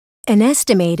An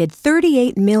estimated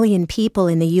 38 million people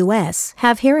in the U.S.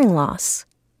 have hearing loss.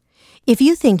 If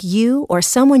you think you or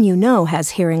someone you know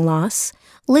has hearing loss,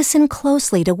 listen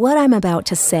closely to what I'm about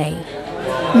to say.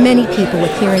 Many people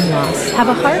with hearing loss have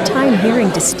a hard time hearing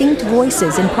distinct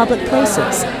voices in public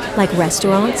places, like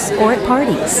restaurants or at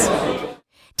parties.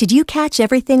 Did you catch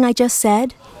everything I just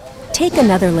said? Take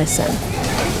another listen.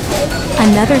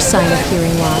 Another sign of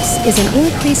hearing loss is an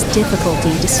increased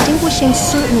difficulty distinguishing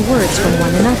certain words from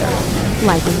one another,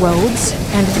 like roads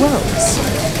and roads,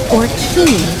 or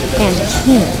key and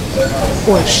keen,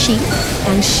 or sheep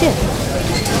and ship.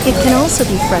 It can also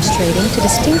be frustrating to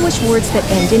distinguish words that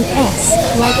end in S,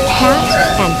 like cat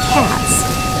and cats,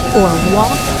 or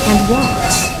walk and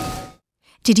walks.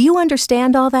 Did you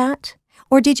understand all that?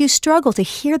 Or did you struggle to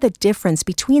hear the difference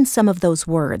between some of those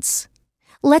words?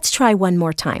 Let's try one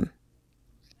more time.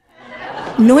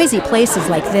 Noisy places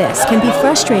like this can be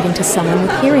frustrating to someone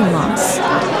with hearing loss.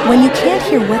 When you can't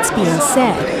hear what's being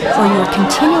said, or you are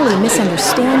continually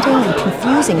misunderstanding and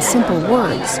confusing simple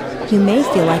words, you may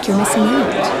feel like you're missing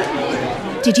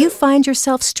out. Did you find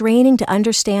yourself straining to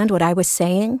understand what I was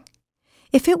saying?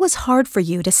 If it was hard for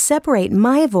you to separate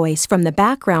my voice from the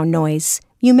background noise,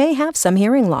 you may have some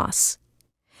hearing loss.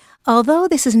 Although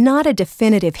this is not a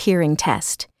definitive hearing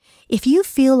test, if you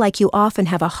feel like you often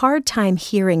have a hard time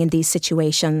hearing in these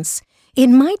situations, it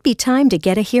might be time to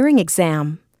get a hearing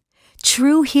exam.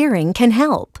 TruHearing can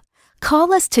help.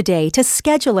 Call us today to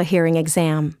schedule a hearing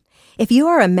exam. If you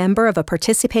are a member of a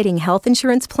participating health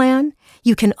insurance plan,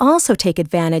 you can also take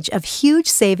advantage of huge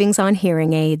savings on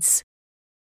hearing aids.